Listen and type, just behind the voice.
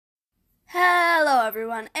Hello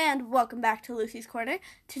everyone and welcome back to Lucy's Corner.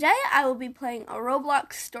 Today I will be playing a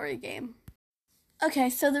Roblox story game. Okay,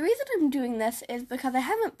 so the reason I'm doing this is because I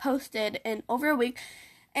haven't posted in over a week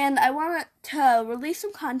and I want to release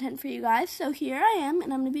some content for you guys. So here I am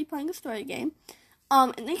and I'm going to be playing a story game.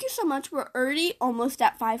 And thank you so much. We're already almost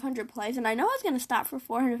at 500 plays and I know I was going to stop for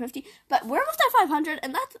 450, but we're almost at 500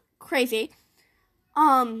 and that's crazy.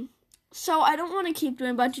 So I don't want to keep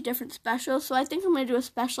doing a bunch of different specials, so I think I'm going to do a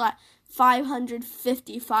special at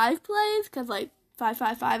 555 plays, because,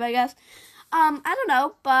 555, I guess. I don't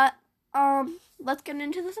know, but, let's get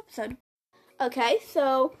into this episode. Okay,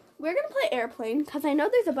 so we're going to play Airplane, because I know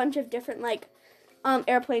there's a bunch of different,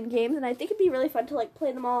 airplane games, and I think it'd be really fun to,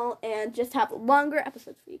 play them all and just have longer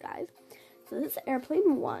episodes for you guys. So this is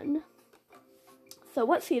Airplane 1. So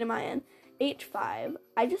what seat am I in? H5.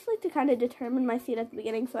 I just like to kind of determine my seat at the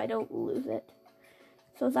beginning so I don't lose it.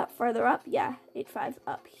 So is that farther up? Yeah, H5's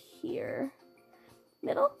up here.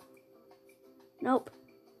 Middle? Nope.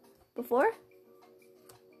 Before?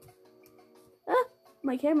 Ah,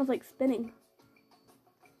 my camera's spinning.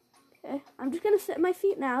 Okay, I'm just gonna sit in my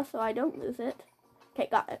seat now so I don't lose it. Okay,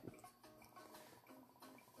 got it.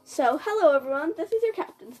 So, hello everyone, this is your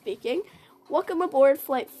captain speaking. Welcome aboard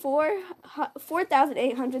flight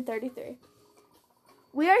 4833.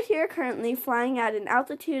 We are here currently flying at an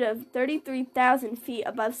altitude of 33,000 feet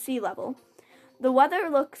above sea level. The weather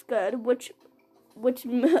looks good, which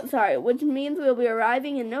means we'll be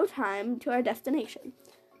arriving in no time to our destination.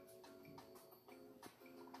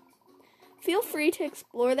 Feel free to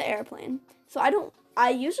explore the airplane. So I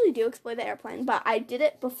usually do explore the airplane, but I did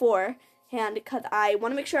it beforehand because I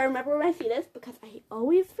want to make sure I remember where my seat is because I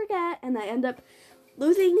always forget and I end up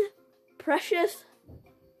losing precious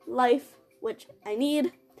life, which I need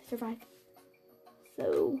to survive.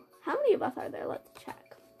 So, how many of us are there? Let's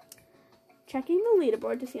check. Checking the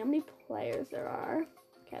leaderboard to see how many players there are.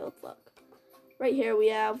 Okay, let's look. Right here we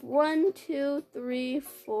have 1, 2, 3,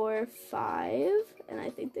 4, 5, and I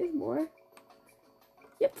think there's more.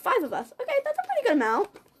 Yep, 5 of us. Okay, that's a pretty good amount.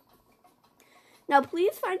 Now,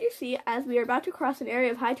 please find your seat as we are about to cross an area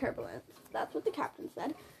of high turbulence. That's what the captain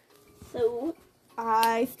said. So,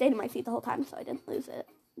 I stayed in my seat the whole time, so I didn't lose it.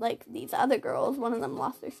 Like these other girls, one of them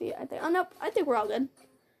lost their seat, I think. Oh, nope, I think we're all good.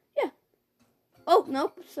 Yeah. Oh,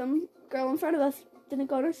 nope, some girl in front of us didn't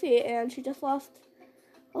go to her seat, and she just lost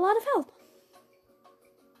a lot of health.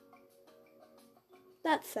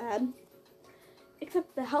 That's sad.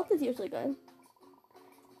 Except the health is usually good.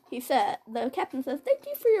 The captain says, thank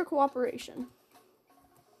you for your cooperation.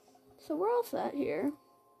 So we're all set here.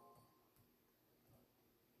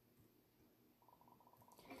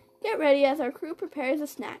 Get ready as our crew prepares a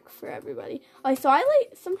snack for everybody. Okay, so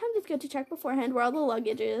sometimes it's good to check beforehand where all the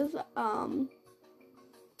luggage is. I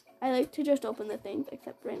like to just open the things,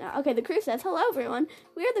 except right now. Okay, the crew says, hello everyone.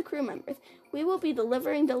 We are the crew members. We will be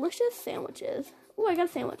delivering delicious sandwiches. Oh, I got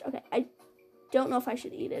a sandwich. Okay, I don't know if I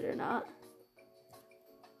should eat it or not.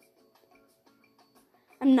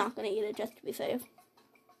 I'm not going to eat it just to be safe.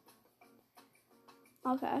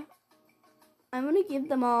 Okay. I'm going to give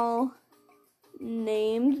them all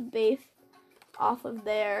names based off of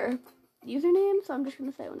their username, so I'm just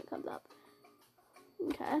gonna say when it comes up.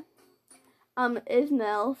 Okay.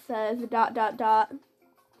 Ismail says ...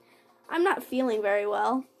 I'm not feeling very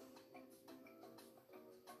well.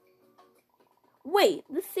 Wait,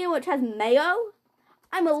 this sandwich has mayo?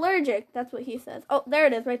 I'm allergic. That's what he says. Oh, there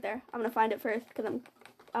it is right there. I'm gonna find it first because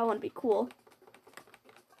I want to be cool.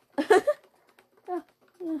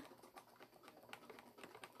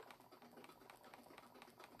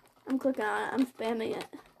 I'm clicking on it. I'm spamming it.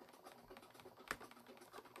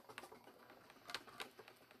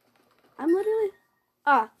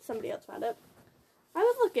 Somebody else found it. I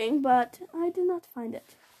was looking, but I did not find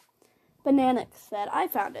it. Bananix said, I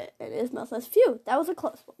found it. And Ismail says, phew, that was a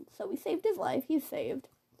close one. So we saved his life. He's saved.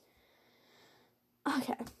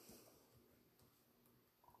 Okay.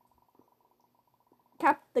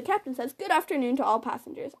 The captain says, good afternoon to all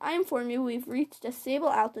passengers. I inform you we've reached a stable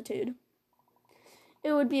altitude.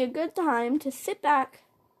 It would be a good time to sit back,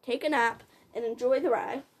 take a nap, and enjoy the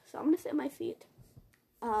ride. So I'm going to sit in my seat.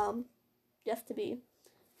 Just to be.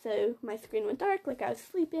 So my screen went dark, like I was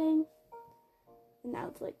sleeping. And now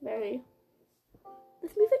it's very...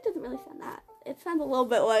 This music doesn't really sound that. It sounds a little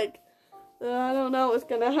bit like, I don't know what's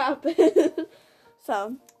going to happen.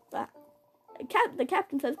 So, but the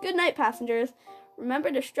captain says, good night, passengers.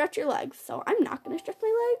 Remember to stretch your legs. So I'm not going to stretch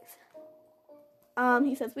my legs.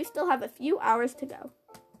 He says, we still have a few hours to go.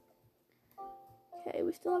 Okay,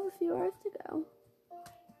 we still have a few hours to go.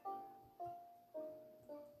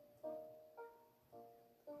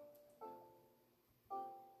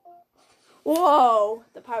 Whoa!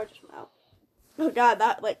 The power just went out. Oh god,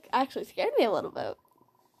 that like actually scared me a little bit.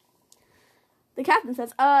 The captain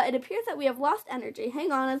says, it appears that we have lost energy.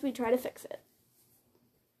 Hang on as we try to fix it.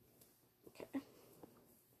 Okay.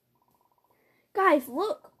 Guys,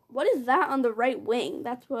 look. What is that on the right wing?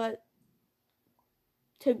 That's what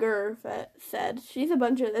Tigger said. It's just a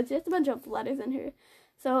bunch of letters in here.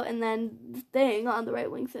 So, and then the thing on the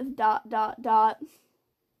right wing says ...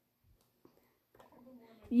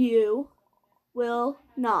 You will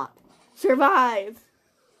not survive.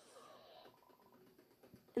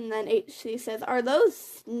 And then HC says, are those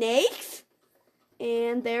snakes?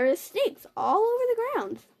 And there is snakes all over the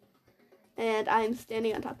ground. And I'm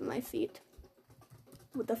standing on top of my seat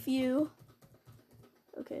with a few.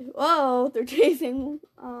 Okay. Whoa, they're chasing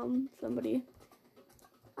somebody.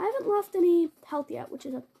 I haven't lost any health yet, which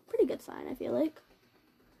is a pretty good sign, I feel like.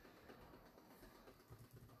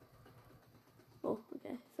 Oh,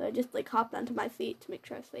 okay. So I just like hopped onto my feet to make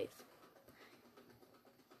sure I was safe.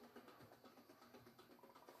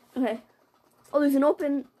 Okay. Oh, there's an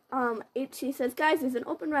open, HC says, guys, there's an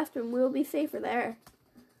open restroom. We'll be safer there.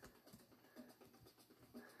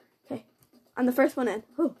 Okay. I'm the first one in.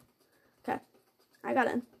 Whew. Okay. I got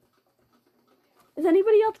in. Is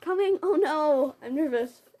anybody else coming? Oh no. I'm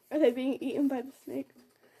nervous. Are they being eaten by the snake?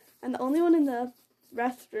 I'm the only one in the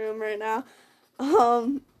restroom right now.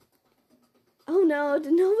 Oh no.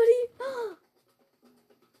 Did nobody?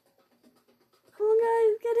 Come on,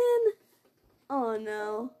 guys. Get in. Oh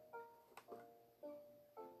no.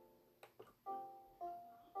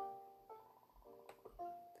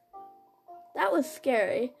 That was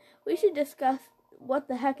scary. We should discuss what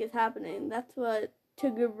the heck is happening. That's what she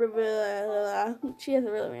has a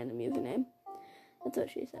really random username. That's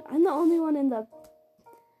what she said. I'm the only one in the...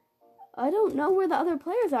 I don't know where the other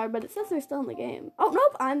players are, but it says they're still in the game. Oh,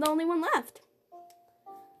 nope. I'm the only one left.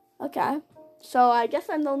 Okay. So I guess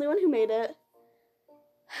I'm the only one who made it.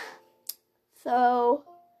 So,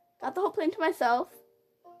 got the whole plane to myself,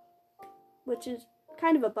 which is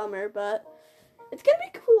kind of a bummer, but it's gonna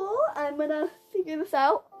be cool. I'm gonna figure this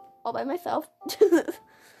out all by myself.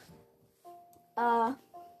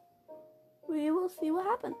 We will see what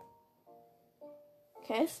happens.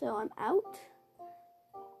 Okay, so I'm out.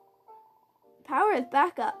 Power is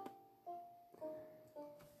back up.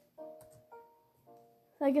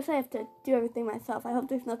 So I guess I have to do everything myself. I hope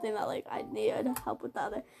there's nothing that like I need help with the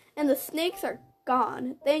other. And the snakes are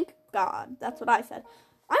gone. Thank God. That's what I said.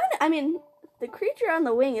 I mean, the creature on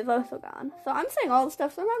the wing is also gone. So I'm saying all the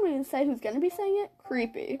stuff, so I'm not going to say who's going to be saying it.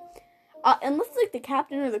 Creepy. Unless like the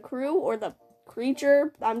captain or the crew or the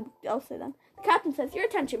creature, I'll say them. The captain says, your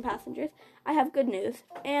attention passengers, I have good news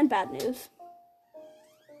and bad news.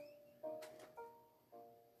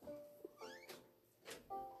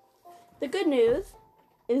 The good news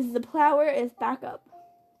is the power is back up.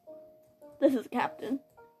 This is the captain.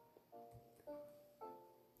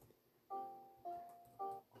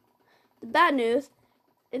 The bad news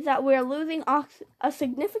is that we're losing a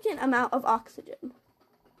significant amount of oxygen.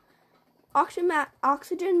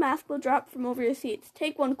 Oxygen mask will drop from over your seats.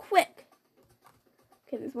 Take one quick.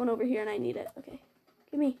 Okay, there's one over here and I need it. Okay,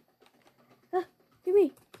 give me. Give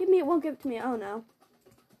me. It won't give it to me. Oh no.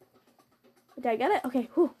 Did I get it? Okay,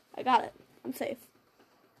 whew, I got it. I'm safe.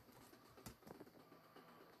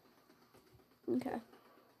 Okay.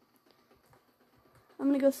 I'm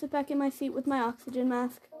gonna go sit back in my seat with my oxygen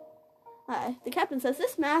mask. The captain says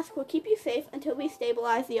this mask will keep you safe until we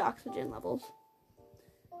stabilize the oxygen levels.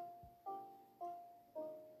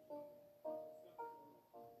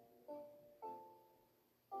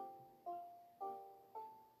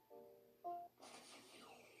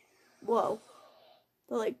 Whoa.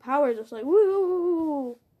 The like power just like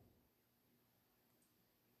woo.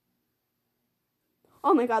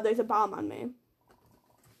 Oh my god, there's a bomb on me.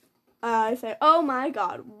 I say, oh my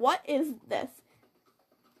god, what is this?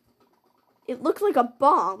 It looks like a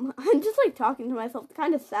bomb. I'm just like talking to myself. It's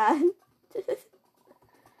kind of sad.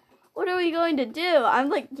 What are we going to do? I'm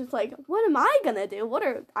like, just like, what am I gonna do?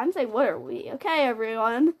 I'm saying, what are we? Okay,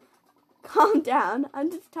 everyone. Calm down.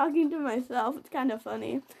 I'm just talking to myself. It's kind of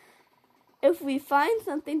funny. If we find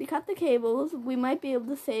something to cut the cables, we might be able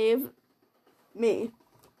to save me.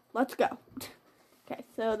 Let's go. Okay,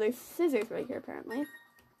 so there's scissors right here, apparently.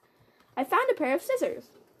 I found a pair of scissors.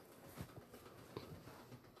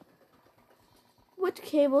 Which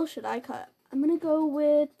cable should I cut? I'm going to go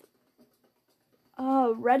with...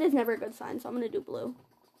 red is never a good sign, so I'm going to do blue.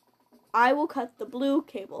 I will cut the blue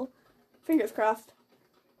cable. Fingers crossed.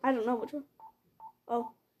 I don't know which one.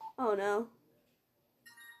 Oh no.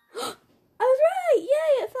 I was right!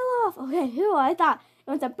 Yay, it fell off. Okay, I thought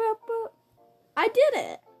it was a boop boop. I did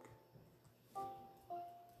it.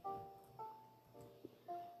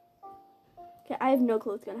 Okay, I have no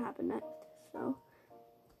clue what's gonna happen next. So.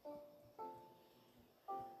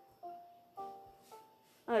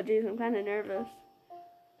 Oh, geez, I'm kind of nervous.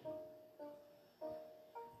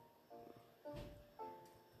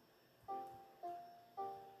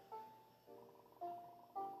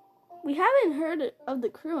 We haven't heard of the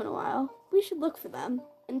crew in a while. We should look for them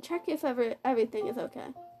and check if everything is okay.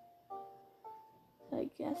 So I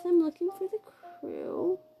guess I'm looking for the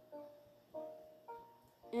crew,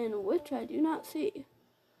 in which I do not see.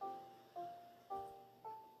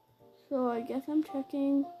 So I guess I'm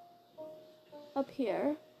checking up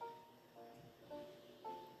here.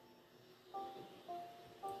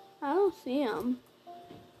 I don't see them.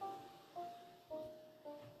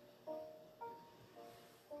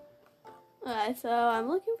 Okay, so I'm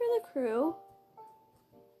looking for the crew,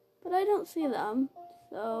 but I don't see them.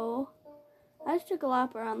 So I just took a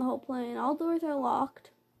lap around the whole plane. All doors are locked,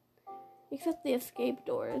 except the escape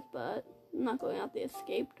doors, but I'm not going out the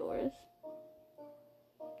escape doors.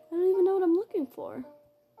 I don't even know what I'm looking for.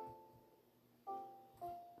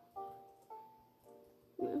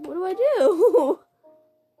 What do I do?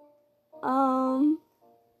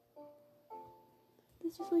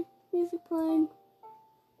 There's just like music playing.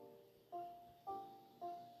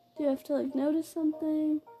 Do you have to like notice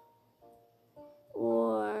something?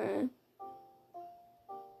 Or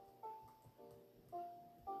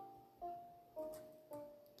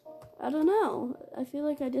I don't know. I feel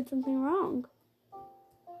like I did something wrong.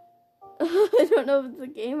 I don't know if it's the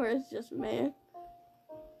game or it's just me.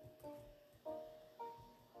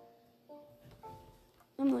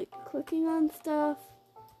 I'm like clicking on stuff.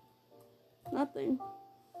 Nothing.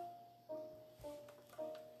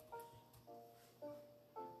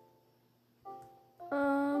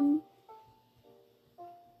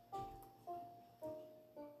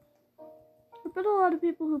 I bet a lot of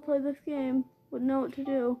people who play this game would know what to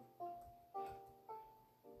do.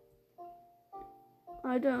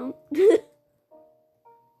 I don't.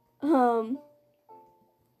 A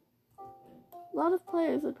lot of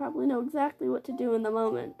players would probably know exactly what to do in the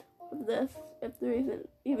moment of this, if there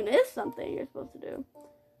even is something you're supposed to do.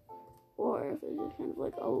 Or if it's just kind of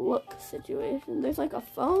like a look situation. There's like a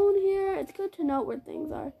phone here. It's good to know where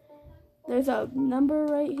things are. There's a number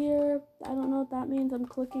right here. I don't know what that means. I'm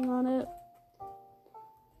clicking on it.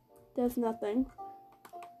 There's nothing.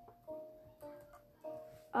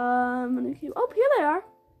 I'm gonna keep. Oh, here they are.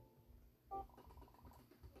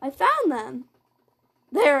 I found them.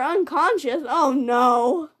 They're unconscious. Oh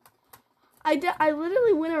no. I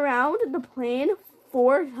literally went around the plane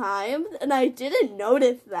 4 times and I didn't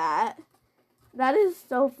notice that. That is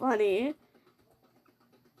so funny.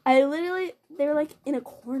 They were like in a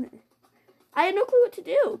corner. I had no clue what to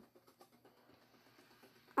do.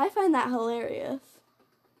 I find that hilarious.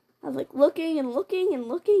 I was like looking and looking and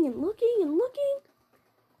looking and looking and looking.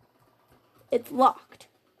 It's locked.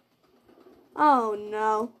 Oh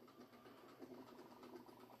no.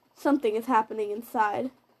 Something is happening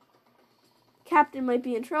inside. Captain might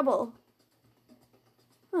be in trouble.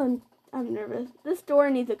 Oh, I'm nervous. This door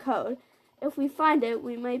needs a code. If we find it,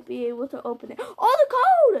 we might be able to open it. Oh, the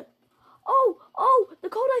code! Oh, the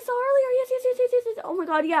code I saw earlier. Yes. Oh my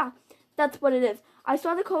god, yeah. That's what it is. I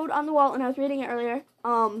saw the code on the wall and I was reading it earlier.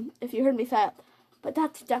 If you heard me say it. But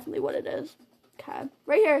that's definitely what it is. Okay.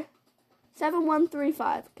 Right here.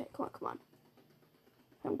 7135. Okay, come on.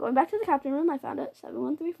 I'm going back to the captain room. I found it.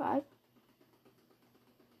 7135.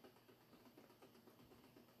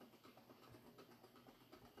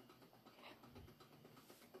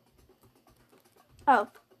 Oh,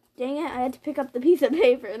 dang it. I had to pick up the piece of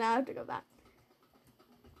paper and now I have to go back.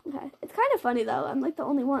 Okay. It's kind of funny though. I'm like the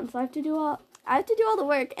only one, so I have to do all the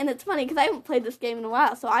work, and it's funny because I haven't played this game in a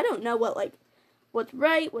while, so I don't know what's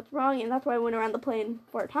right, what's wrong, and that's why I went around the plane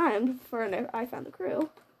 4 times before I found the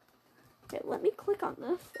crew. Okay, let me click on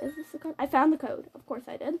this. Is this the code? I found the code. Of course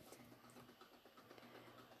I did.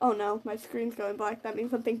 Oh no, my screen's going black. That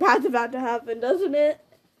means something bad's about to happen, doesn't it?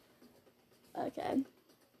 Okay.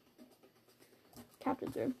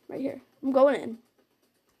 Captain's room, right here. I'm going in.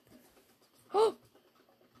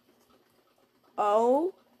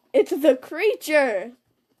 Oh, it's the creature.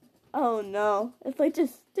 Oh no, it's like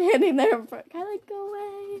just standing there in front. Can I go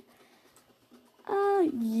away?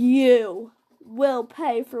 You will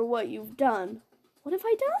pay for what you've done. What have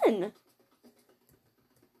I done?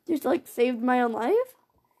 Just like saved my own life?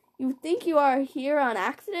 You think you are here on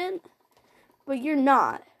accident, but you're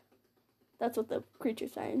not. That's what the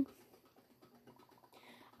creature's saying.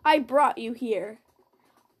 I brought you here.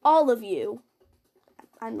 All of you.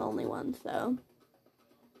 I'm the only one, so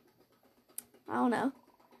I don't know.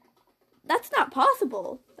 That's not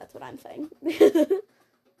possible. That's what I'm saying.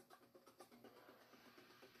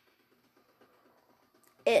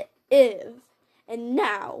 It is. And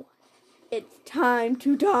now, it's time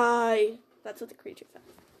to die. That's what the creature says.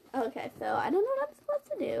 Okay, so I don't know what I'm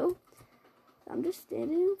supposed to do. So I'm just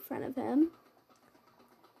standing in front of him.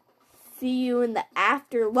 See you in the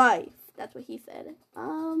afterlife. That's what he said.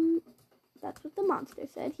 That's what the monster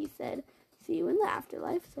said. He said, see you in the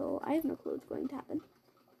afterlife. So I have no clue what's going to happen.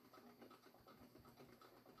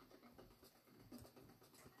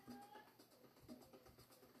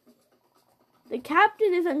 The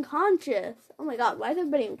captain is unconscious. Oh my god, why is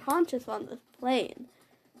everybody unconscious on this plane?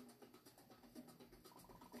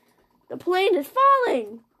 The plane is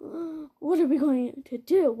falling! What are we going to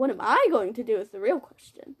do? What am I going to do is the real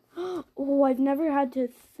question. Oh, I've never had to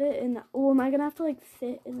sit in the... Oh, am I going to have to, like,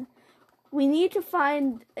 sit in the... We need to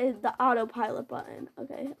find the autopilot button.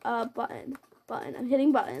 Okay, button. I'm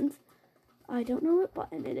hitting buttons. I don't know what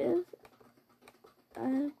button it is.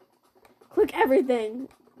 Click everything.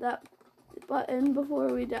 That button before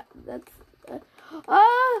we die. That's...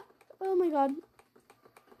 oh my god.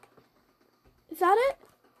 Is that it?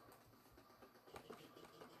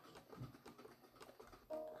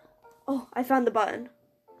 Oh, I found the button.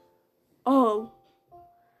 Oh.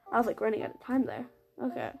 I was like running out of time there.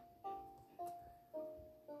 Okay.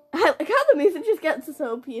 I like how the music just gets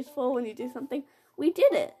so peaceful when you do something. We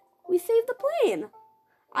did it. We saved the plane.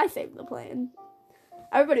 I saved the plane.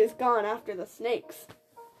 Everybody's gone after the snakes.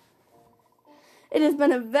 It has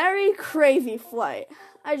been a very crazy flight.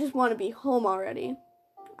 I just want to be home already.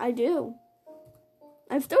 I do.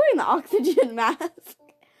 I'm still wearing the oxygen mask.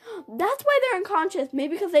 That's why they're unconscious.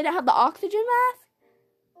 Maybe because they don't have the oxygen mask?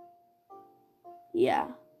 Yeah,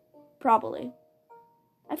 probably.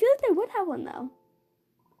 I feel like they would have one, though.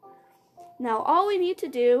 Now, all we need to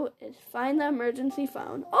do is find the emergency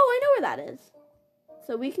phone. Oh, I know where that is.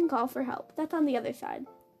 So we can call for help. That's on the other side.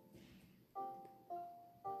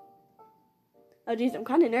 Oh, geez, I'm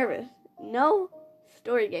kind of nervous. No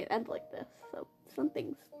story game ends like this, so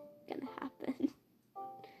something's gonna happen.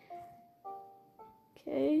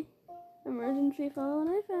 Okay, emergency phone,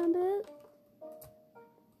 I found it.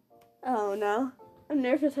 Oh no, I'm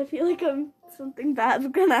nervous. I feel like something bad's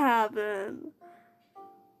gonna happen.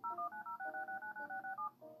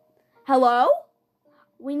 Hello?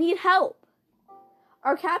 We need help.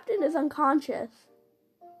 Our captain is unconscious.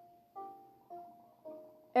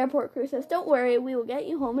 Airport crew says, don't worry, we will get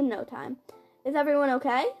you home in no time. Is everyone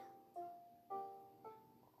okay?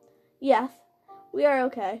 Yes, we are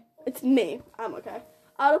okay. It's me. I'm okay.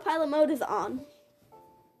 Autopilot mode is on.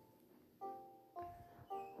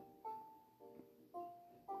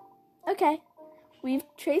 Okay. We've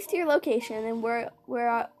traced your location and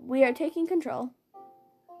we are taking control.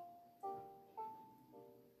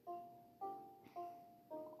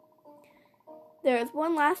 There is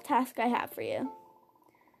one last task I have for you.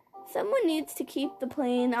 Someone needs to keep the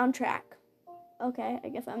plane on track. Okay, I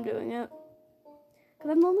guess I'm doing it.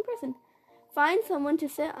 Because I'm the only person. Find someone to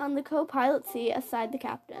sit on the co-pilot seat aside the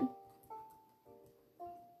captain.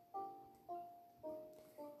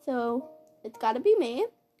 So, it's got to be me.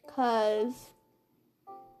 Because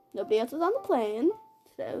nobody else is on the plane.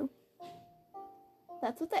 So,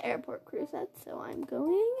 that's what the airport crew said. So, I'm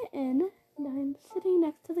going in and I'm sitting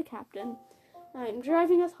next to the captain. I'm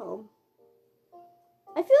driving us home.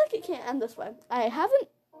 I feel like it can't end this way. I've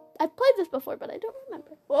played this before, but I don't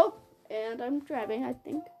remember. Whoa, and I'm driving, I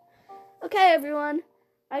think. Okay, everyone,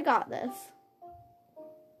 I got this.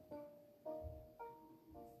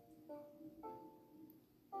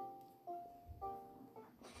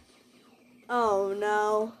 Oh,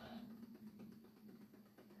 no.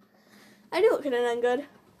 I knew it couldn't end good.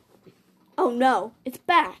 Oh, no, it's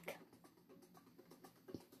back.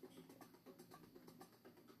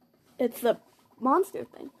 It's the monster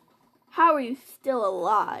thing. How are you still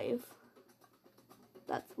alive?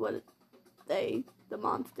 That's what the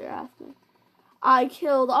monster asked me. I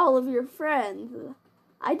killed all of your friends.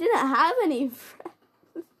 I didn't have any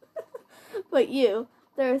friends. But you,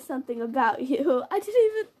 there is something about you. I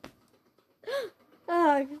didn't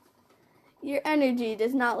even... your energy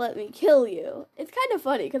does not let me kill you. It's kind of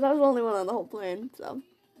funny because I was the only one on the whole plane, so...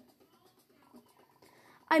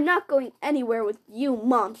 I'm not going anywhere with you,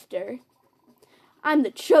 monster. I'm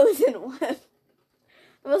the chosen one.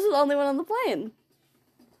 I was the only one on the plane.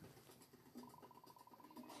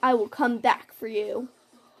 I will come back for you.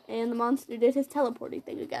 And the monster did his teleporting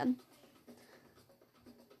thing again.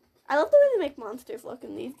 I love the way they make monsters look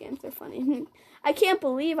in these games. They're funny. I can't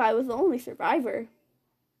believe I was the only survivor.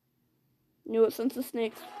 Knew it since the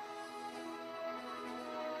snakes.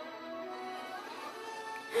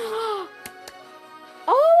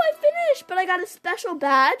 Oh, I finished, but I got a special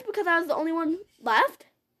badge because I was the only one left.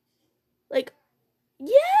 Like,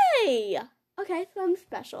 Yay! Okay, so I'm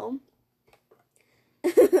special.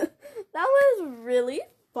 That was really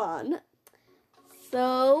fun.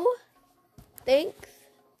 So, thanks.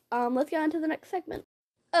 Let's get on to the next segment.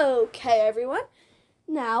 Okay, everyone.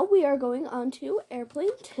 Now we are going on to Airplane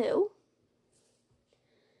 2.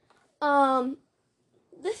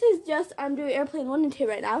 This is just, I'm doing Airplane 1 and 2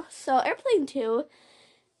 right now. So, Airplane 2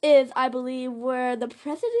 is, I believe, where the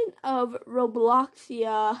president of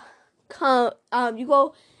Robloxia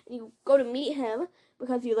you go to meet him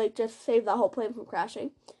because you like just saved the whole plane from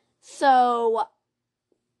crashing. So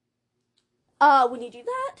when you do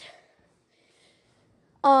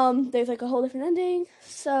that, there's like a whole different ending.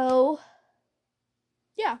 So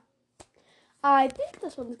yeah. I think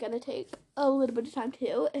this one's gonna take a little bit of time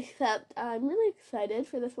too, except I'm really excited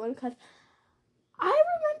for this one because I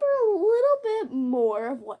remember a little bit more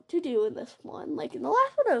of what to do in this one. Like in the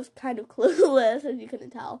last one I was kind of clueless, as you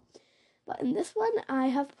couldn't tell. But in this one I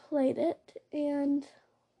have played it and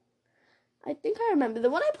I think I remember.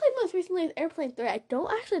 The one I played most recently is Airplane 3. I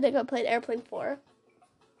don't actually think I played Airplane 4.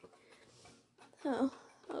 So,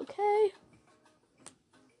 okay.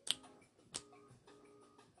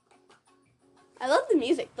 I love the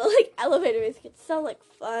music. The like elevator music. It's so like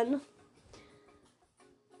fun.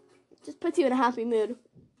 It just puts you in a happy mood.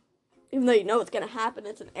 Even though you know what's gonna happen.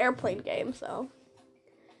 It's an airplane game, so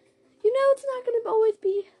you know it's not gonna always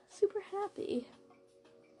be super happy.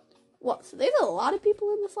 What? So there's a lot of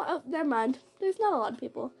people in this. Oh, never mind. There's not a lot of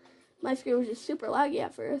people. My screen was just super laggy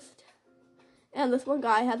at first. And this one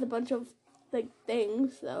guy has a bunch of like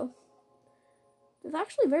things, so there's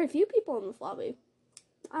actually very few people in this lobby.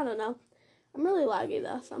 I don't know. I'm really laggy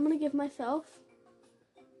though, so I'm gonna give myself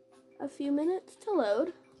a few minutes to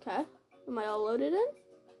load. Okay. Am I all loaded in?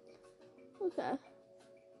 Okay.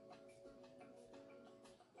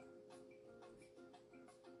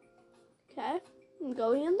 Okay. I'm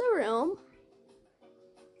going in the room.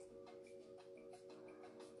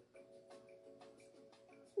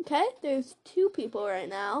 Okay, there's 2 people right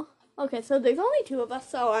now. Okay, so there's only 2 of us,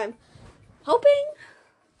 so I'm hoping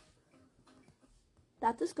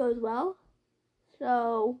that this goes well.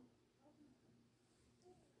 So,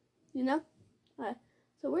 you know? Okay,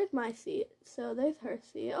 so where's my seat? So there's her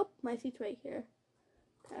seat. Oh, my seat's right here.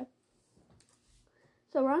 Okay.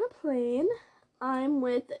 So we're on a plane. I'm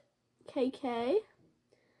with KK.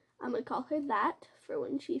 I'm going to call her that for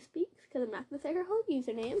when she speaks, because I'm not going to say her whole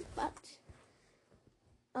username, but,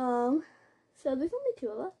 so there's only 2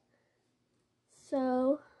 of us.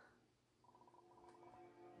 So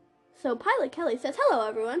Pilot Kelly says, hello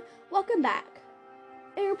everyone, welcome back.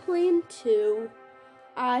 Airplane 2.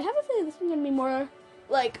 I have a feeling this one's going to be more,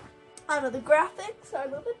 like, I don't know, the graphics are a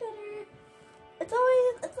little bit better.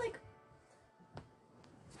 It's like,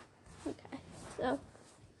 okay, so,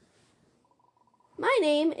 my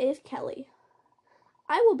name is Kelly.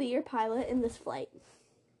 I will be your pilot in this flight.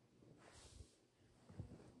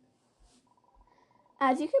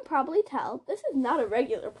 As you can probably tell, this is not a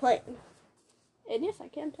regular plane. And yes, I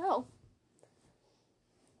can tell.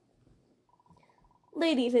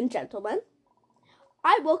 Ladies and gentlemen,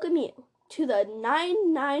 I welcome you to the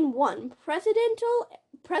 991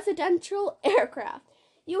 presidential aircraft.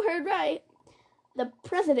 You heard right. The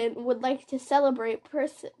president would like to celebrate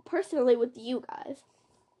personally with you guys.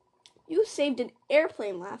 You saved an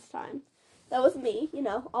airplane last time. That was me, you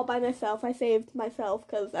know, all by myself. I saved myself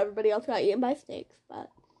because everybody else got eaten by snakes, but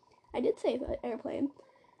I did save an airplane.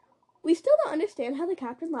 We still don't understand how the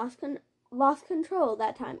captain lost control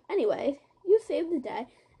that time. Anyway, you saved the day,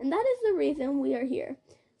 and that is the reason we are here.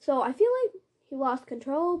 So I feel like he lost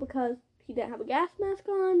control because he didn't have a gas mask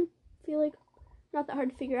on. I feel like not that hard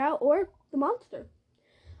to figure out, or the monster.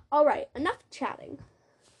 All right, enough chatting.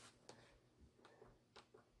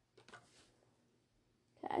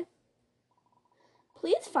 Okay.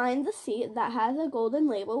 Please find the seat that has a golden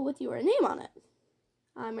label with your name on it.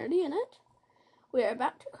 I'm already in it. We are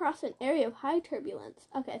about to cross an area of high turbulence.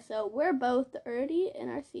 Okay, so we're both already in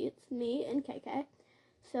our seats, me and KK.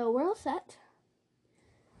 So we're all set.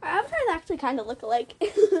 Our avatars actually kind of look alike.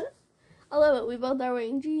 I love it. We both are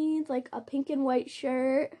wearing jeans, like a pink and white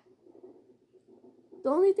shirt. The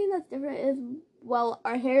only thing that's different is, well,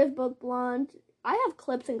 our hair is both blonde. I have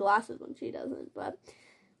clips and glasses when she doesn't, but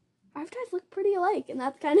our avatars look pretty alike, and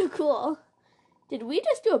that's kind of cool. Did we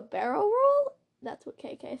just do a barrel roll? That's what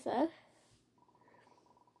KK said.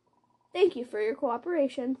 Thank you for your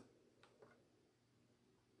cooperation.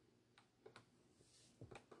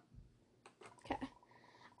 Okay.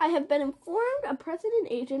 I have been informed a president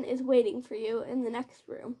agent is waiting for you in the next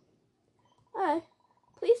room.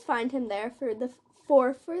 Please find him there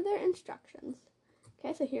for further instructions.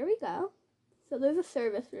 Okay, so here we go. So there's a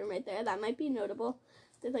service room right there. That might be notable.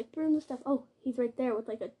 There's like brooms and stuff. Oh, he's right there with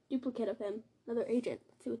like a duplicate of him. Another agent.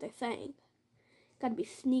 Let's see what they're saying. Gotta be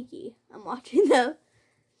sneaky. I'm watching though.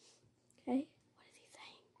 Okay, what is he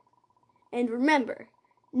saying? And remember,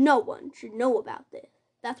 no one should know about this.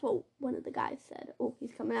 That's what one of the guys said. Oh,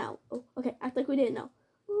 he's coming out. Oh, okay, act like we didn't know.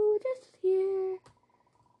 Oh, just here.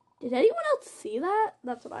 Did anyone else see that?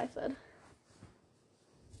 That's what I said.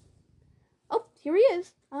 Oh, here he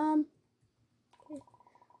is. Okay.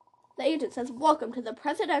 The agent says, "Welcome to the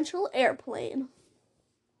presidential airplane."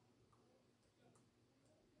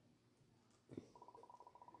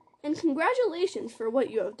 And congratulations for what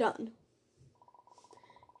you have done.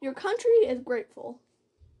 Your country is grateful.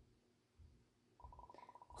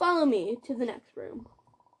 Follow me to the next room.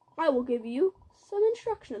 I will give you some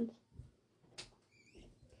instructions.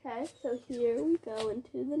 Okay, so here we go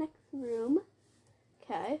into the next room.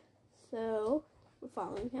 Okay, so we're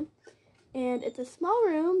following him. And it's a small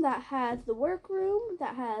room that has the workroom,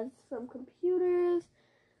 that has some computers,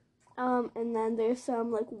 and then there's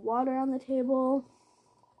some like water on the table.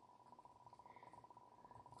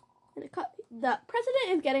 And the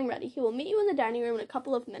president is getting ready. He will meet you in the dining room in a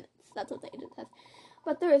couple of minutes. That's what the agent says.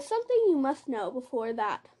 But there is something you must know before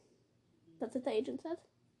that. That's what the agent says.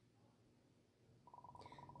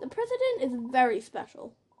 The president is very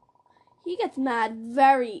special. He gets mad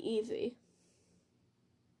very easy.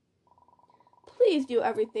 Please do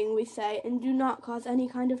everything we say and do not cause any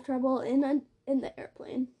kind of trouble in the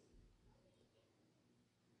airplane.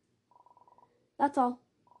 That's all.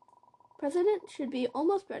 President should be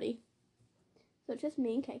almost ready. So it's just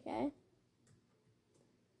me and KK.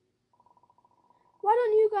 Why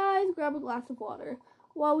don't you guys grab a glass of water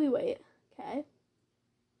while we wait, okay?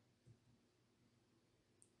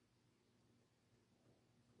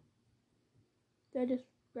 Did I just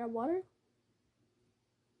grab water?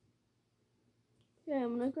 Yeah,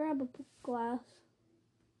 I'm gonna grab a glass.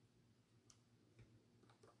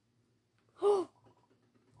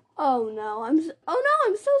 Oh no, I'm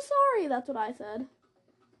so sorry. That's what I said.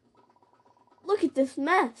 Look at this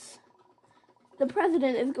mess. The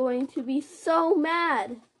president is going to be so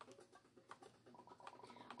mad.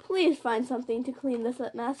 Please find something to clean this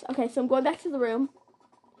mess. Okay, so I'm going back to the room.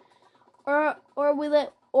 Or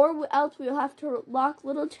else we'll have to lock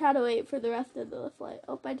little Shadow 8 for the rest of the flight.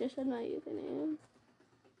 Oh, I just said my username.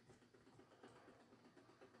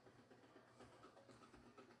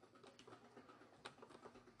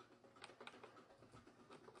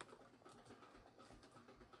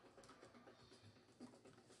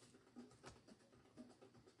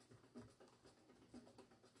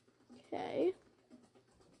 Okay.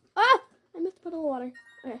 Ah! I missed a puddle of water.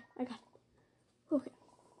 Okay, I got it. Okay.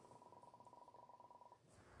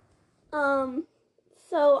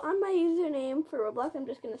 So on my username for Roblox, I'm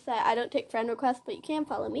just going to say I don't take friend requests, but you can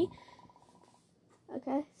follow me.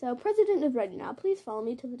 Okay, so President is ready now. Please follow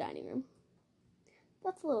me to the dining room.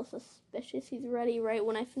 That's a little suspicious. He's ready right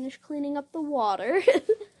when I finish cleaning up the water.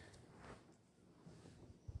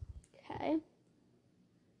 Okay.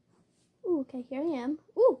 Ooh, okay, here I am.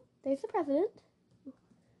 Ooh, there's the president.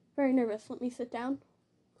 Very nervous. Let me sit down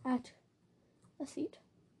at a seat.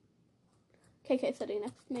 KK sitting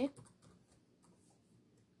next to me.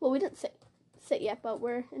 Well, we didn't sit yet, but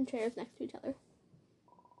we're in chairs next to each other.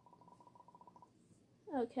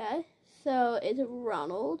 Okay, so it's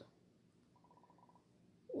Ronald.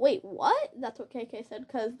 Wait, what? That's what KK said,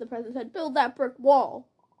 because the president said, "Build that brick wall."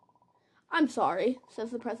 "I'm sorry," says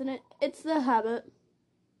the president. "It's the habit."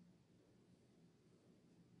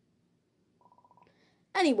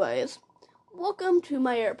 Anyways, welcome to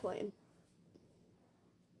my airplane.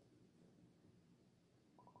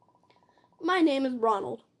 My name is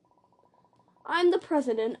Ronald. I'm the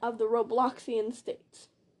president of the Robloxian states.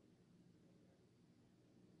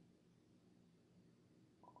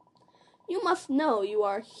 You must know you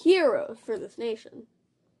are heroes for this nation.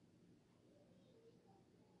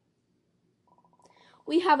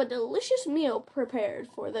 We have a delicious meal prepared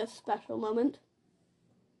for this special moment.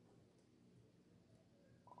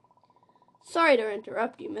 Sorry to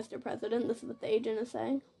interrupt you, Mr. President. This is what the agent is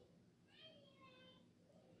saying.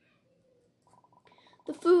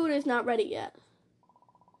 The food is not ready yet.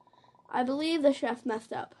 I believe the chef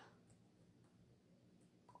messed up.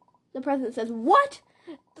 The president says, "What?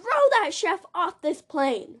 Throw that chef off this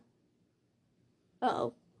plane."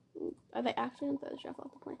 Uh-oh. Are they actually going to throw the chef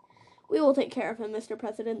off the plane? We will take care of him, Mr.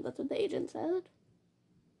 President. That's what the agent said.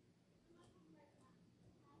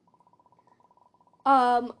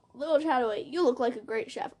 Little Shadow 8, you look like a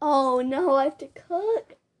great chef. Oh, no, I have to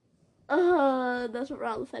cook. That's what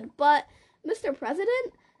Ronald said. But, Mr.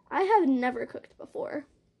 President, I have never cooked before.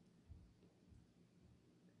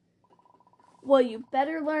 Well, you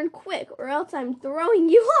better learn quick, or else I'm throwing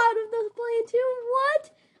you out of the plane too.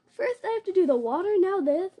 What? First I have to do the water, now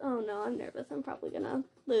this. Oh no, I'm nervous. I'm probably gonna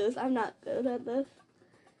lose. I'm not good at this.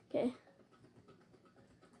 Okay.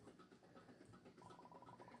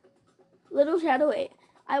 Little Shadow 8.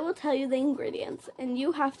 I will tell you the ingredients, and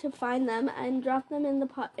you have to find them and drop them in the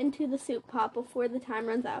pot into the soup pot before the time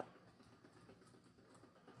runs out.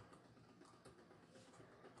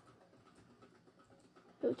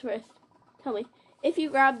 Who's first? Tell me. If you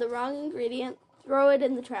grab the wrong ingredient, throw it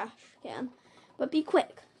in the trash can. But be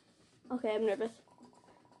quick. Okay, I'm nervous.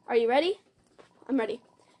 Are you ready? I'm ready.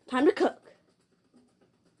 Time to cook.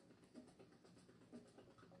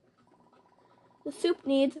 The soup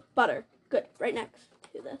needs butter. Good, right next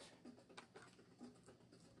to this.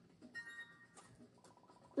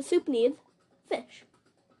 The soup needs fish.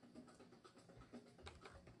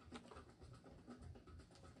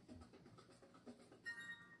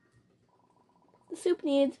 The soup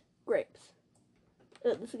needs grapes.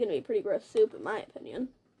 Ugh, this is going to be pretty gross soup in my opinion.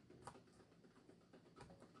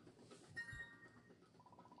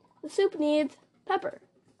 The soup needs pepper.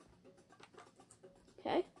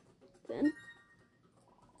 Okay, then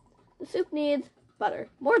the soup needs butter.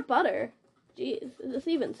 More butter? Jeez, is this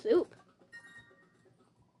even soup?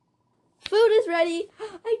 Food is ready.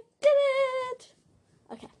 I did it!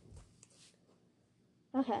 Okay.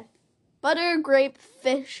 Okay. Butter, grape,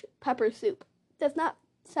 fish, pepper soup. Does not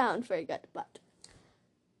sound very good, but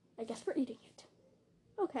I guess we're eating it.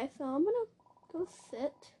 Okay, so I'm gonna go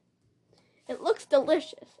sit. It looks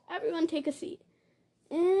delicious. Everyone take a seat.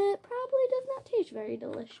 It probably does not taste very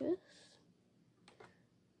delicious.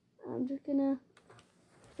 I'm just gonna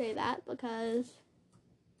say that because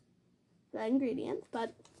the ingredients,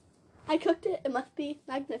 but I cooked it. It must be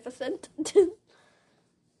magnificent.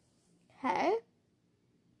 Okay.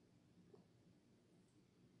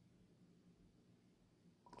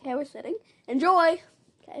 Okay, we're sitting. Enjoy!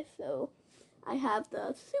 Okay, so I have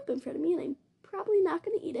the soup in front of me, and I'm probably not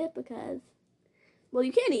going to eat it because, well,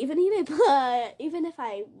 you can't even eat it, but even if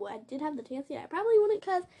I did have the chance to eat it, I probably wouldn't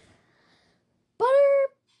because butter,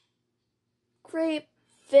 grape,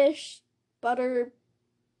 fish, butter,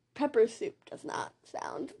 pepper soup does not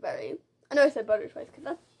sound very... I know I said butter twice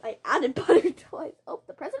because I added butter twice. Oh,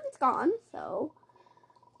 the president's gone, so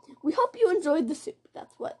we hope you enjoyed the soup.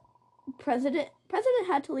 That's what President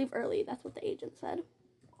had to leave early. That's what the agent said.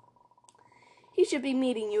 He should be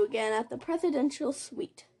meeting you again at the presidential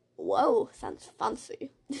suite. Whoa, sounds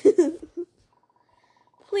fancy.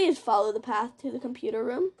 Please follow the path to the computer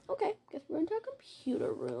room. Okay, guess we're into a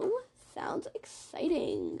computer room. Sounds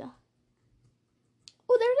exciting.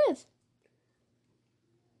 Oh, there it is.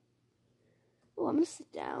 Oh, I'm going to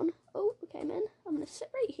sit down. Oh, okay, man. I'm going to sit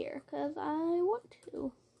right here because I want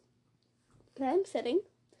to. Okay, I'm sitting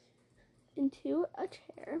into a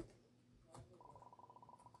chair.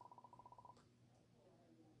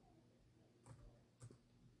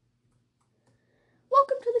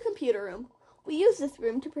 Welcome to the computer room. We use this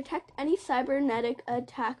room to protect any cybernetic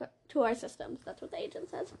attack to our systems. That's what the agent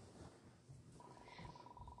says.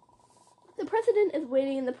 The president is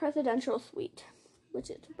waiting in the presidential suite, which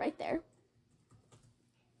is right there.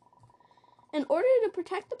 In order to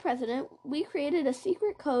protect the president, we created a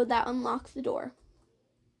secret code that unlocks the door.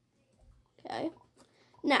 Okay.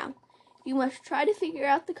 Now, you must try to figure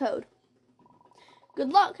out the code.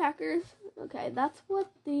 Good luck, hackers. Okay, that's what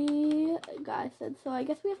the guy said. So I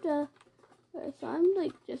guess we have to... Okay, so I'm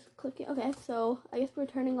like just clicking. Okay, so I guess we're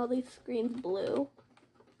turning all these screens blue.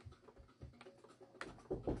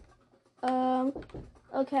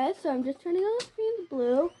 Okay, so I'm just turning all the screens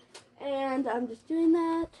blue. And I'm just doing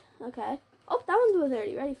that. Okay. Oh, that one was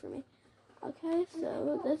already ready for me. Okay,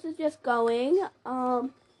 so this is just going.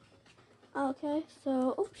 Okay,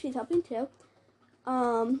 so, oh, she's helping too.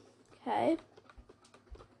 Okay.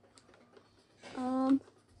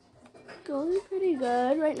 Going pretty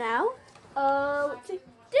good right now. Let's see.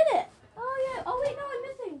 Did it! Oh, yeah. Oh, wait, no, I'm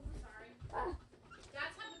missing.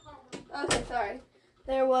 Ah. Okay, sorry.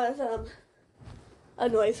 There was, a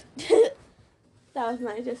noise. That was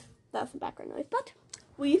the background noise. But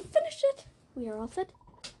we finished it. We are all set.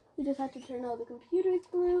 We just had to turn all the computers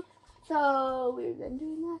blue. So, we've been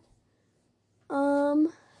doing that.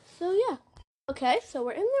 So yeah. Okay, so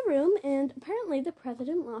we're in the room, and apparently the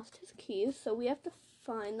president lost his keys, so we have to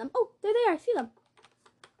find them. Oh, there they are, I see them.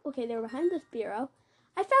 Okay, they were behind this bureau.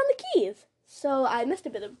 I found the keys! So I missed a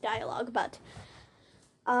bit of dialogue, but,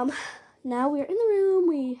 now we're in the room,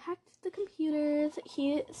 we hacked the computers,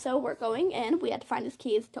 so we're going in, we had to find his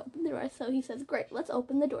keys to open the door, so he says, great, let's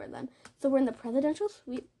open the door then. So we're in the presidential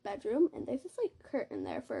suite bedroom, and there's this, like, curtain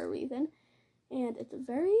there for a reason, and it's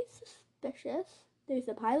very suspicious. There's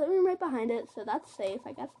a pilot room right behind it, so that's safe,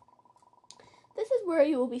 I guess. This is where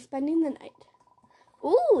you will be spending the night.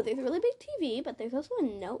 Ooh, there's a really big TV, but there's also a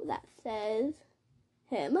note that says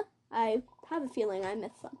him. I have a feeling I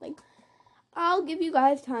missed something. I'll give you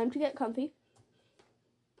guys time to get comfy.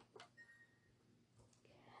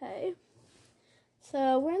 Okay.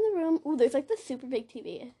 So we're in the room. Ooh, there's like this super big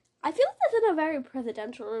TV. I feel like this is a very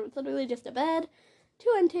presidential room. It's literally just a bed,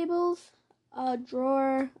 2 end tables, a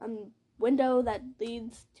drawer, a window that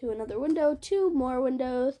leads to another window, 2 more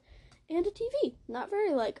windows, and a TV. Not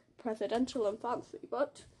very like presidential and fancy,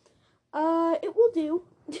 but it will do.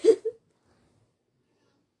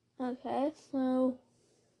 Okay, so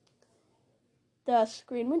the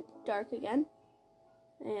screen went dark again,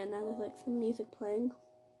 and now there's like some music playing.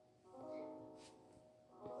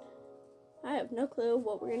 I have no clue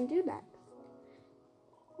what we're gonna do next.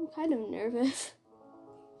 I'm kind of nervous.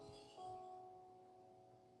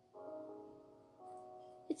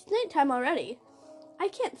 It's nighttime already. I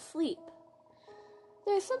can't sleep.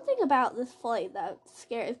 There's something about this flight that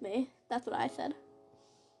scares me. That's what I said.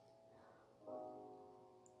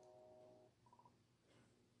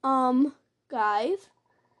 Guys,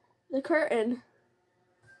 the curtain.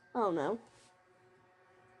 Oh no.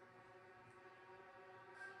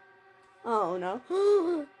 Oh no.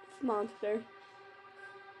 It's a monster.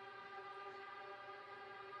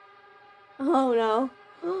 Oh no.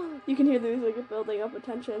 You can hear the music building up with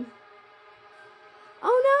tension.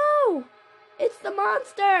 Oh no! It's the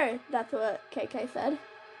monster! That's what KK said.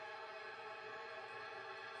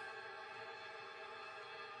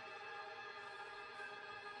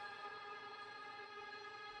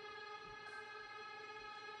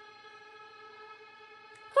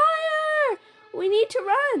 Fire! We need to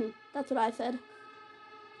run! That's what I said.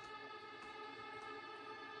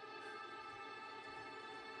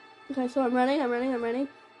 Okay, so I'm running.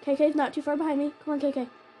 KK's not too far behind me. Come on, KK.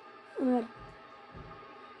 Oh my god.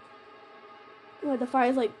 Oh my god, the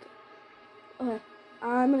fire's like... Okay,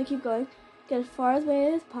 I'm gonna keep going. Get as far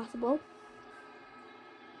away as possible.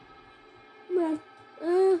 Oh my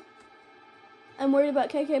god. I'm worried about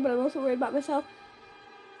KK, but I'm also worried about myself.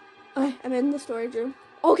 Okay, I'm in the storage room.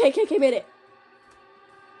 Okay, KK made it.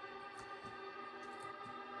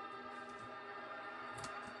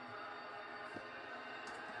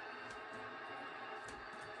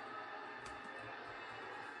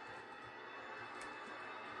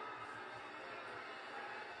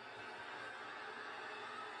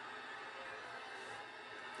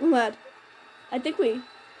 Oh my god. I think we...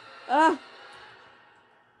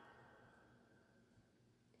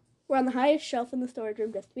 We're on the highest shelf in the storage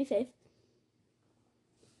room just to be safe.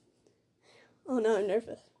 Oh no, I'm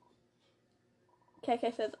nervous.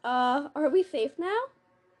 KK says, are we safe now?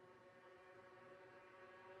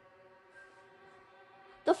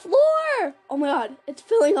 The floor! Oh my god, it's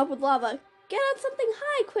filling up with lava. Get on something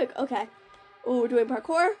high, quick. Okay. Oh, we're doing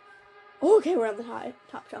parkour. Oh, okay, we're on the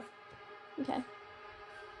top shelf. Okay.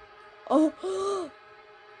 Oh.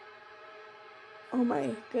 Oh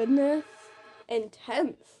my goodness.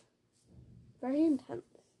 Intense. Very intense.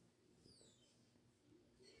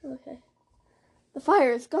 Okay. The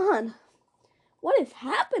fire is gone. What is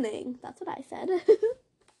happening? That's what I said.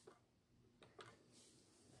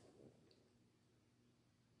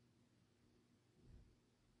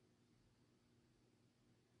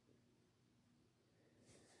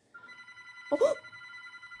 Oh.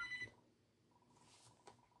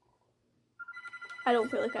 I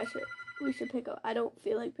don't feel like we should pick up. I don't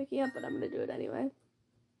feel like picking up, but I'm gonna do it anyway.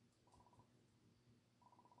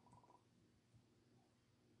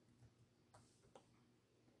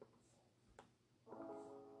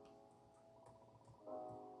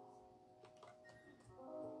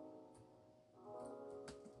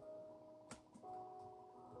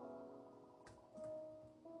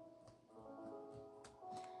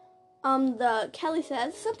 The Kelly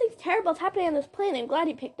says, something terrible is happening on this plane. I'm glad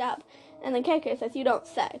he picked up. And then KK says, you don't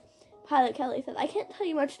say. Pilot Kelly says, I can't tell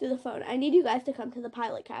you much through the phone. I need you guys to come to the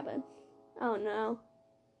pilot cabin. Oh no.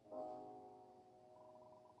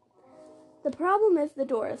 The problem is the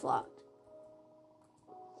door is locked.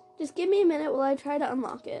 Just give me a minute while I try to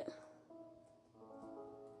unlock it.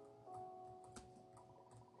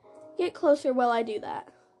 Get closer while I do that.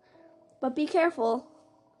 But be careful.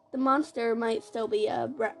 The monster might still be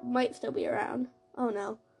around. Oh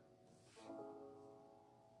no.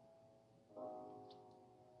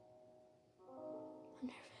 I'm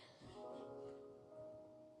nervous.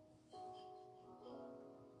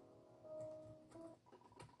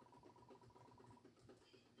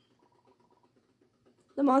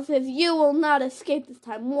 The monster says, you will not escape this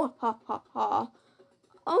time. Ha ha ha.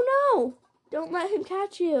 Oh no! Don't let him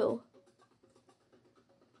catch you.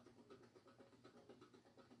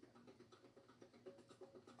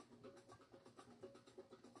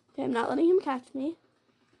 Okay, I'm not letting him catch me.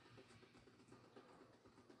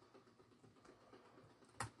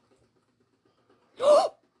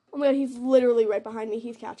 Oh my god, he's literally right behind me.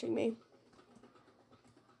 He's catching me.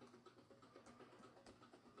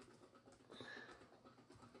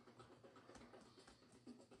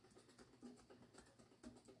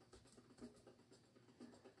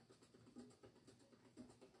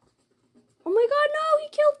 Oh my god, no! He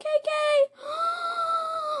killed KK!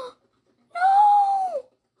 No!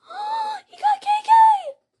 He got KK!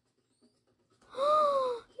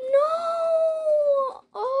 No!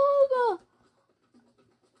 Oh god!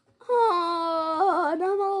 Oh, and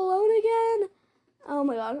I'm all alone again. Oh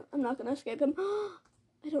my god, I'm not gonna escape him.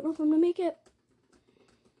 I don't know if I'm gonna make it.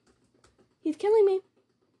 He's killing me.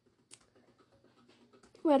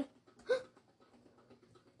 Red.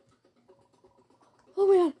 Oh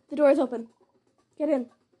my god, the door is open. Get in.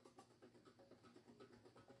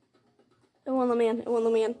 It won't let me in. It won't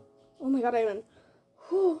let me in. Oh my god, I'm in.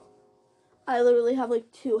 Whew. I literally have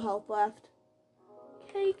like 2 health left.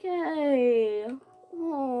 KK.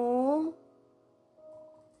 Aww.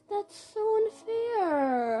 That's so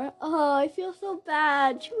unfair. Oh, I feel so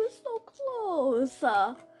bad. She was so close.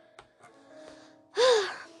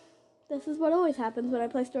 This is what always happens when I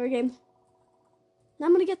play story games. And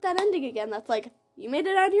I'm gonna get that ending again. That's like, you made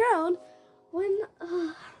it on your own. When,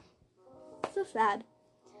 so sad.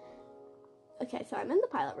 Okay, so I'm in the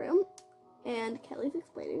pilot room, and Kelly's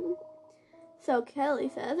explaining. So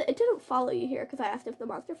Kelly says, it didn't follow you here, because I asked if the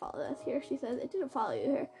monster followed us here. She says, it didn't follow you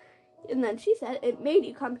here. And then she said, it made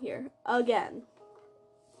you come here again.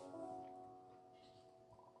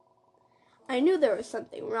 I knew there was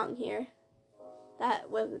something wrong here.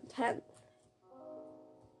 That was intense.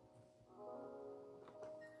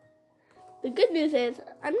 The good news is,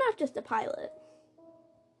 I'm not just a pilot.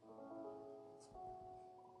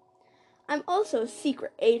 I'm also a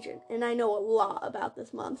secret agent, and I know a lot about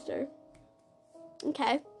this monster.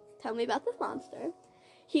 Okay, tell me about this monster.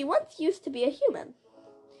 He once used to be a human,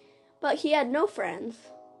 but he had no friends.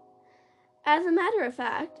 As a matter of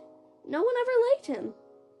fact, no one ever liked him.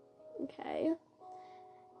 Okay.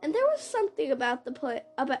 And there was something about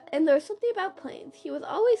about planes. He was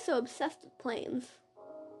always so obsessed with planes.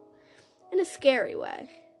 In a scary way.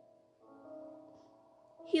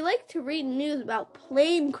 He liked to read news about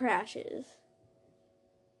plane crashes.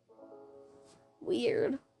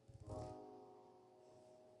 Weird.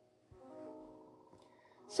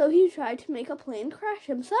 So he tried to make a plane crash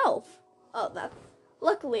himself.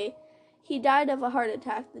 Luckily, he died of a heart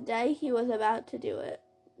attack the day he was about to do it.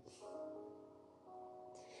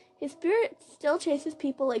 His spirit still chases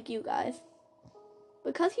people like you guys.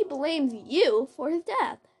 Because he blames you for his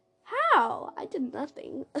death. How? I did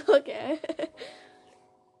nothing. Okay.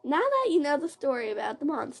 Now that you know the story about the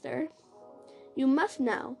monster, you must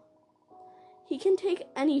know he can take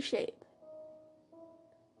any shape.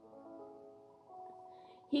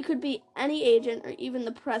 He could be any agent or even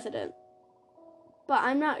the president. But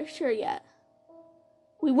I'm not sure yet.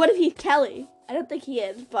 What if he's Kelly? I don't think he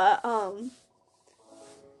is, but,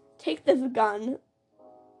 take this gun.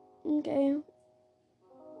 Okay.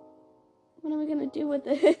 What am I gonna do with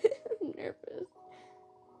it? I'm nervous.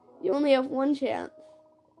 You only have one chance.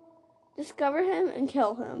 Discover him and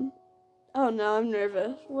kill him. Oh no, I'm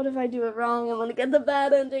nervous. What if I do it wrong? I'm gonna get the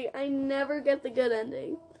bad ending. I never get the good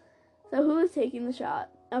ending. So who is taking the shot?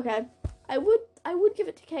 Okay. I would give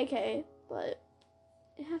it to KK, but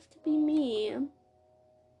it has to be me.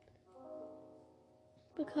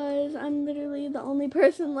 Because I'm literally the only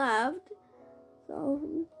person left.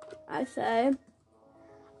 So I say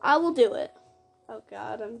I will do it. Oh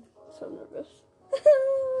god, I'm so nervous.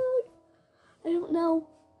 I don't know.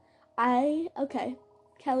 Okay.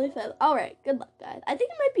 Kelly says, alright, good luck, guys. I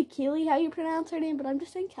think it might be Keely how you pronounce her name, but I'm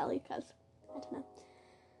just saying Kelly because I don't know.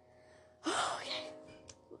 Okay.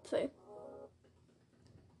 Let's see.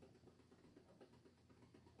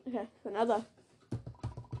 Okay, so another.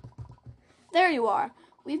 There you are.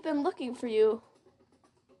 We've been looking for you.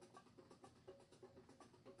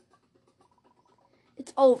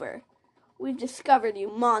 It's over. We've discovered you,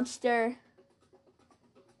 monster.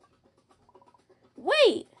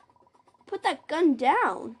 Wait! Put that gun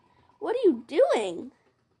down. What are you doing?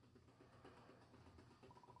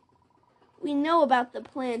 We know about the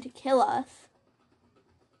plan to kill us.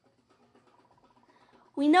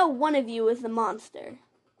 We know one of you is the monster.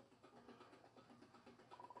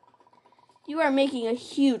 You are making a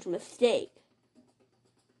huge mistake.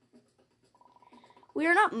 We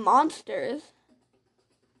are not monsters.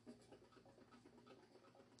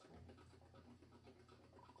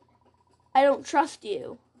 I don't trust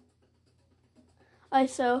you.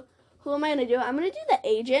 So Who am I going to do? I'm going to do the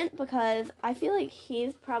agent because I feel like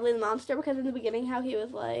he's probably the monster because in the beginning how he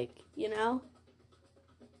was like, you know.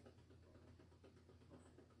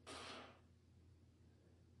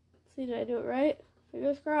 Let's see, did I do it right?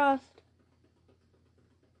 Fingers crossed.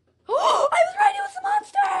 Oh, I was right, it was the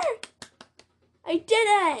monster! I did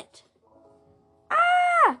it!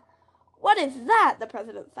 Ah! What is that? The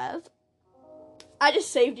president says. I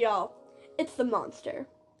just saved y'all. It's the monster.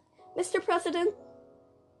 Mr. President,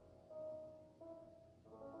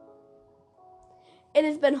 it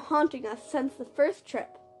has been haunting us since the first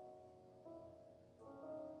trip.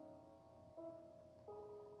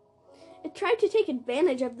 It tried to take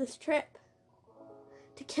advantage of this trip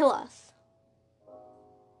to kill us.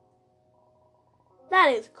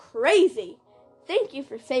 That is crazy. Thank you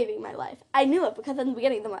for saving my life. I knew it because in the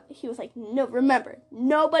beginning he was like, no, remember,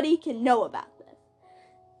 nobody can know about this.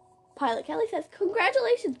 Pilot Kelly says,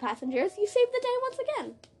 congratulations, passengers. You saved the day once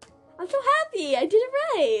again. I'm so happy. I did it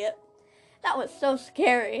right. That was so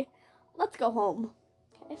scary. Let's go home.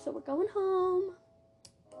 Okay, so we're going home.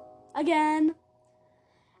 Again.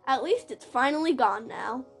 At least it's finally gone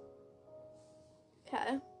now.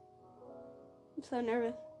 Okay. I'm so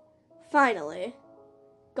nervous. Finally.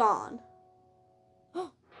 Gone.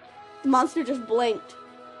 The monster just blinked.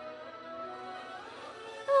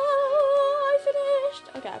 Oh, I finished.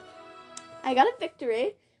 Okay. I got a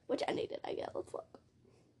victory. Which ending did I get? Let's look.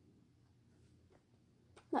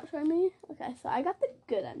 Not showing me? Okay, so I got the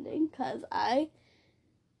good ending because that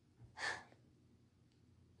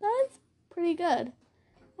is pretty good.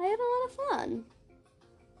 I had a lot of fun.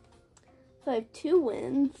 So I have 2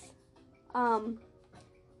 wins.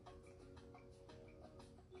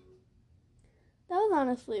 That was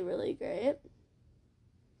honestly really great.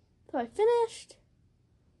 So I finished.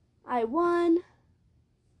 I won.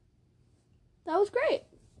 That was great.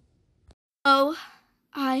 So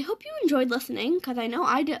I hope you enjoyed listening because I know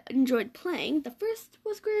I enjoyed playing. The first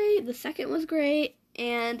was great. The second was great.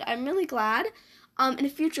 And I'm really glad. In a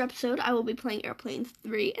future episode, I will be playing Airplanes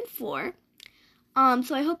 3 and 4.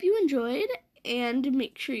 So I hope you enjoyed. And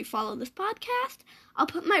make sure you follow this podcast. I'll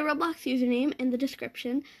put my Roblox username in the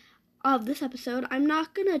description of this episode. I'm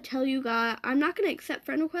not going to tell you guys, I'm not going to accept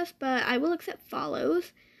friend requests, but I will accept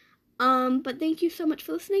follows. But thank you so much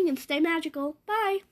for listening and stay magical. Bye!